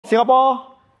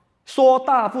Singapore 说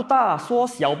大不大，说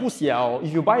小不小。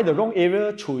If you buy the wrong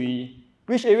area, chui.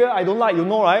 Which area I don't like, you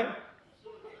know, right?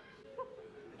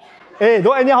 Hey,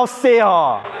 don't anyhow say,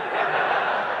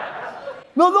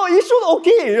 No, Yishun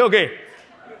okay.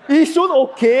 Yishun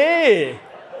okay.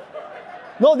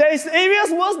 No, there is areas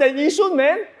worse than Yishun,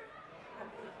 man.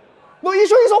 No,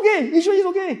 Yishun is okay. Yishun is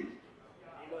okay.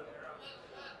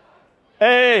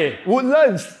 Hey,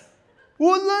 Woodlands.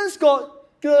 Woodlands got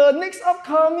the next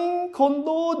upcoming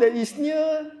condo that is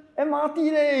near MRT.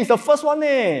 It's the first one.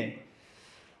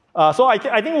 So I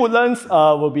think Woodlands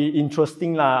will be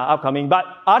interesting upcoming. But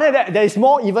other than that, there is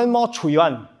even more chui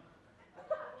one.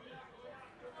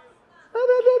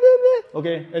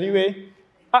 Okay, anyway.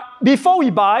 Before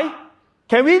we buy,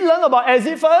 can we learn about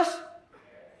exit first?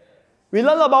 We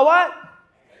learn about what?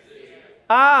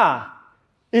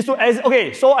 Is to exit.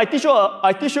 Okay, so I teach you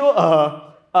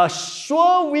a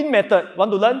sure win method.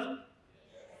 Want to learn?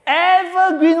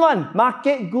 Evergreen one.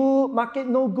 Market good, market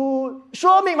no good.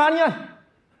 Sure make money.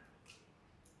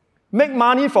 Make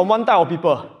money from one type of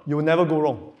people. You will never go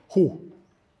wrong. Who?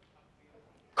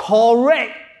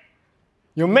 Correct.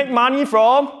 You make money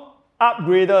from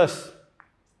upgraders.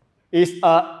 It's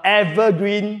an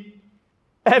evergreen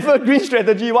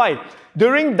strategy. Why?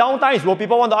 During downtimes, will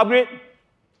people want to upgrade?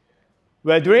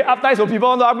 Well, during uptimes, will people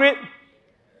want to upgrade?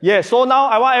 Yes, so now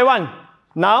I want everyone.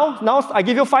 Now I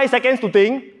give you 5 seconds to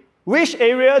think. Which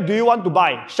area do you want to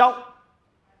buy? Shout.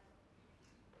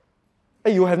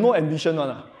 Hey, you have no ambition,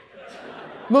 one.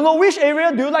 No, which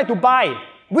area do you like to buy?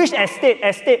 Which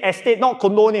estate, not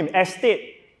condo name,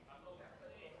 estate.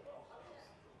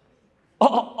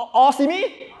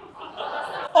 Simi?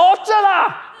 Orchard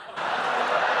lah!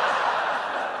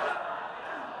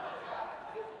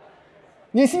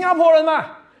 你新加坡人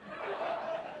吗？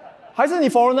还是你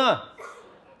foreigner?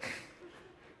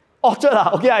 Orchard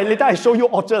lah. Okay, later I show you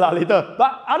Orchard lah later.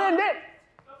 But other than that,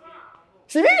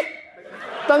 Simi?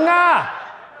 Tengah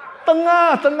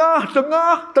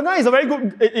is a very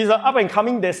good, is an up and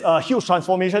coming, there's a huge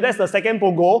transformation. That's the second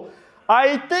Pogo.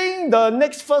 I think the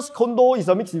next first condo is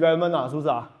a mixed development, 是不是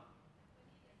啊？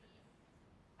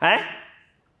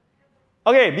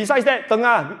 Okay, besides that,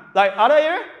 Tengah, like other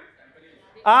area?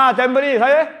 Tampines, 還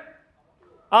有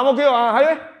Ang Mo Kio, 還有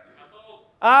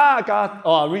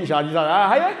rich this one,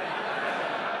 還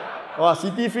有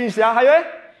City Fringe, 還有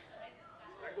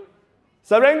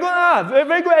Serangoon,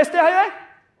 very good estate, 還有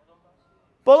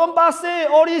Potong Pasir,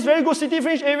 all these very good City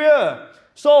Fringe area.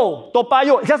 So, Toa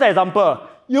Payoh, just an example.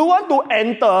 You want to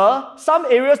enter some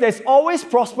areas that's always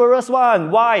prosperous one.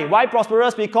 Why? Why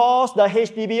prosperous? Because the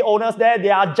HDB owners there,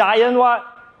 they are giant what?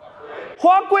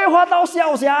 花贵花到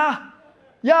笑sia.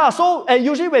 Yeah, so and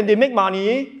usually when they make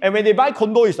money and when they buy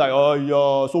condo, it's like, oh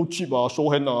yeah, so cheap, so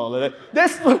hand like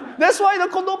that. That's why the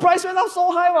condo price went up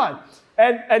so high one.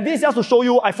 And this is just to show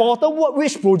you, I forgotten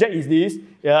which project is this.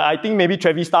 Yeah, I think maybe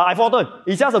Travis Star. I forgotten.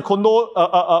 It's just a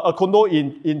condo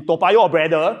in Toa Payoh or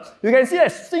Braddell. You can see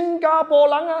that Singapore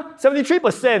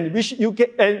 73%, which you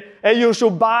can and you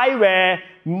should buy where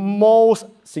most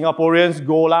Singaporeans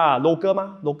go lah, local.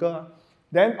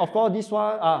 Then of course this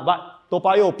one, but Toa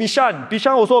Payoh,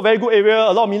 Bishan also a very good area.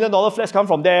 A lot of $1 million flats come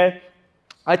from there.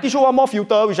 I teach you one more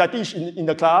filter, which I teach in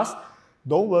the class.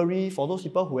 Don't worry, for those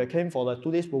people who came for the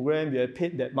 2 days program, we have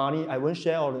paid that money. I won't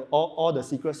share all the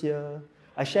secrets here.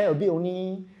 I share a bit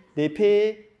only. They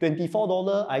pay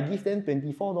 $24. I give them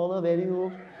 $24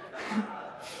 value.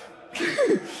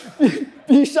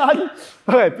 Bishan.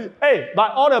 Okay. Hey,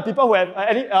 but all the people who have,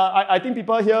 I think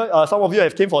people here, some of you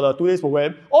have came for the 2 days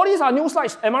program. All these are new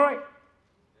slides, am I right?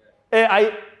 Hey,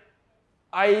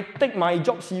 I take my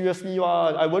job seriously.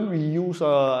 I won't reuse.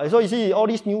 So you see all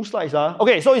these new slides.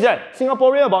 Okay, so is that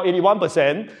Singaporean about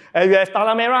 81%. And we have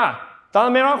Tanah Merah. Tanah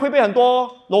Merah 会不会很多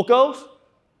locals?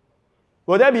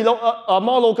 Will there be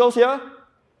more locals here?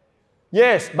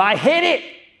 Yes, but I hate it.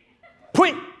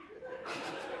 Pui.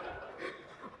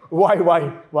 Why?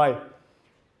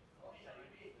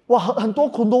 Wow, 很多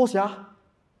condos,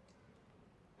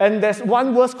 And there's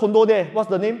one worse condo there. What's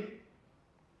the name?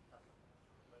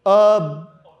 Urban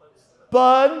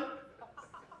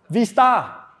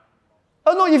Vista.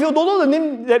 No, if you don't know the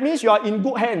name, that means you are in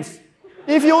good hands.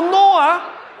 If you know,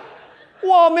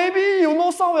 maybe you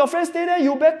know some of your friends stay there,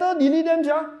 you better delete them,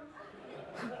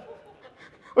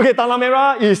 Okay, Tanah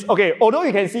Merah is, okay, although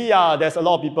you can see, there's a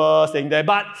lot of people staying there,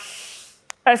 but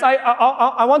as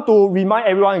I want to remind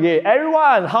everyone again,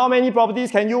 how many properties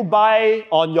can you buy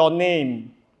on your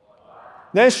name?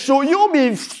 Then should you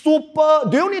be super,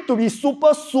 do you need to be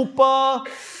super,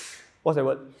 what's that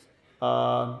word?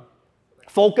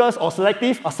 Focus or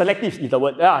selective? Selective is the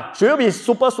word. Yeah. Should you be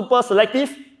super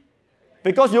selective?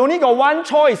 Because you only got one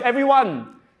choice, everyone.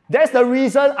 That's the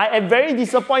reason I am very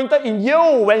disappointed in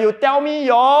you when you tell me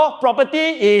your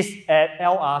property is at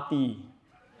LRT.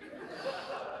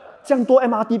 这样多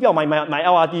MRT 不要买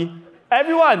LRT.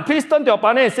 Everyone, please turn to your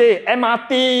partner and say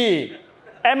MRT.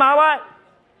 MR what?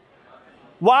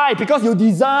 Why? Because you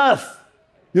deserve.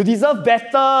 You deserve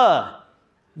better.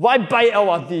 Why buy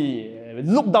LRT?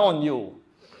 Look down on you.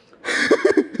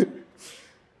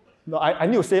 No, I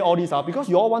need to say all this because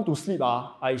you all want to sleep.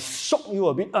 I shock you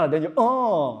a bit. Then you,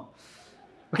 oh.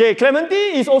 Okay,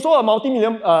 Clementi is also a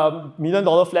multi-million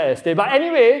dollar flat estate. But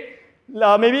anyway,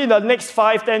 maybe in the next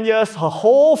 5-10 years, her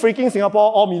whole freaking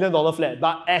Singapore all $1 million flat.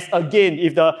 But as again,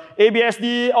 if the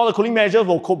ABSD, all the cooling measures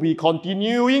will be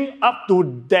continuing up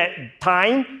to that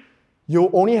time, you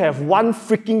only have one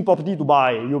freaking property to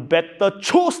buy. You better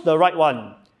choose the right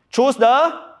one. Choose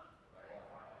the...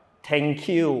 Thank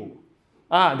you.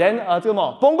 Then 这个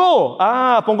么 Punggol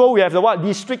Punggol we have the what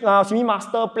district semi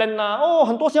master plan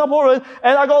很多新加坡人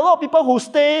and I got a lot of people who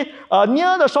stay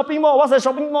near the shopping mall. What's the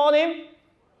shopping mall name?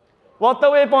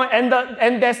 Waterway Point, and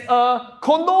there's a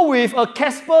condo with a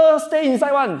Casper stay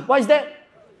inside one. What is that?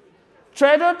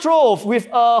 Treasure Trove with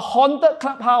a haunted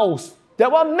clubhouse.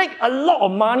 That one make a lot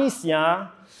of money,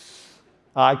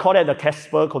 I call that the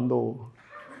Casper condo.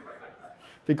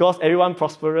 Because everyone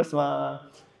prosperous,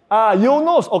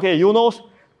 Eunos, okay, Eunos.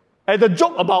 And the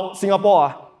joke about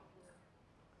Singapore,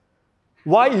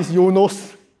 why is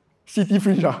Eunos city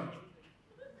fringe? Do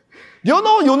you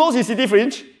know Eunos is city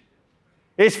fringe?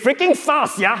 It's freaking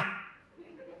fast,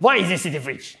 Why is it city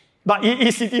fringe? But it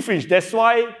is city fringe. That's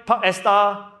why Park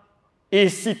Esta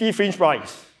is city fringe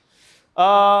price.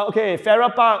 Okay,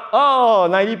 Farrer Park,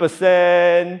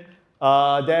 90%.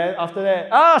 Then after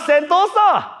that,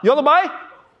 Sentosa, you want to buy?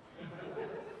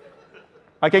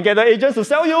 I can get the agents to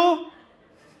sell you.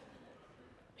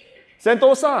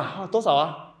 Sentosa, 多少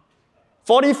啊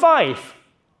 45.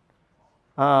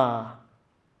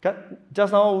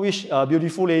 Just now, which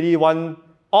beautiful lady want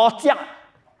Orchard,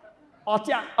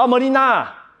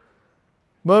 Marina.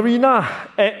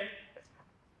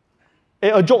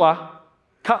 A joke,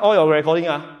 cut all your recording,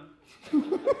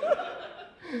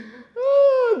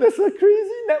 There's a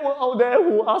crazy network out there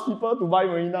who ask people to buy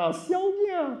Marina.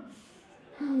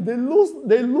 They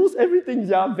lose everything,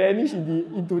 vanish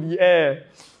into the air.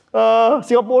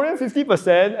 Singaporean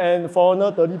 50% and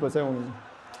foreigner 30% only.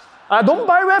 Don't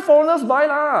buy where foreigners buy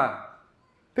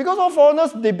because all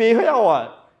foreigners they pay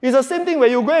what. It's the same thing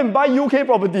when you go and buy UK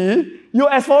property. You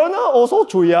as foreigner also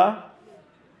chui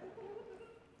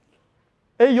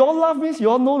Hey, you all laugh means you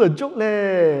all know the joke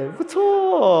leh. 不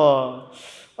错.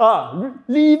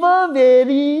 River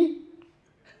Valley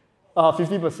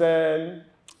 50%.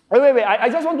 Wait, I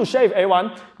just want to share with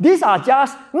everyone. These are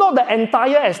just not the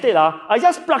entire estate. I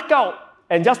just pluck out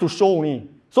and just to show only.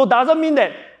 So doesn't mean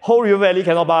that whole River Valley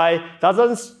cannot buy.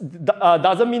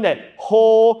 Doesn't mean that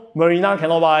whole Marina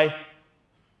cannot buy.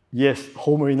 Yes,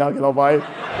 whole Marina cannot buy.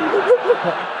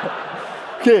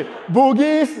 Okay,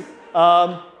 Bugis,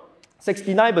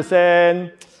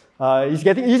 69%. It's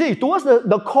getting, you see, towards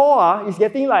the core, it's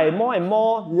getting like more and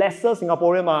more lesser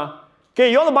Singaporean.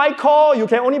 Okay, you want to buy core, you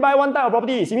can only buy one type of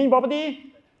property. Simi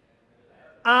property?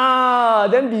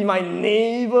 Then be my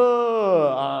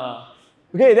neighbor.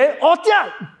 Okay, then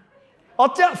Orchard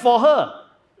for her.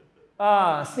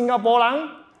 Singapore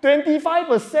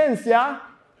 25%,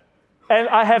 And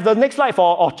I have the next slide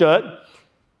for Orchard.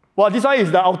 Well, this one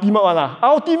is the ultimate one.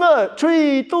 Ultimate,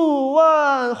 3, 2,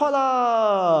 1,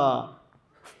 voila!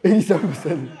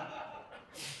 87%.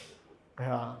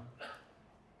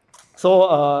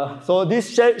 So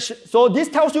this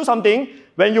tells you something.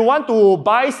 When you want to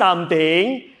buy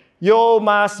something, you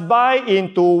must buy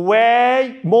into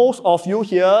where most of you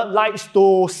here likes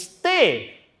to stay.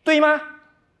 对吗?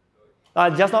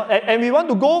 Just not, and we want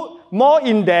to go more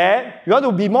in there. You want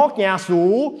to be more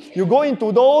kiasu. You go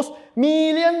into those $1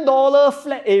 million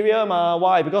flat area.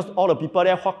 Why? Because all the people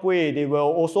there, they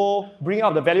will also bring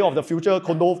up the value of the future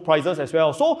condo prices as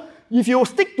well. So if you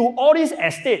stick to all this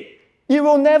estate, it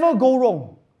will never go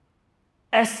wrong,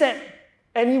 except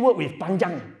any word with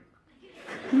panjang.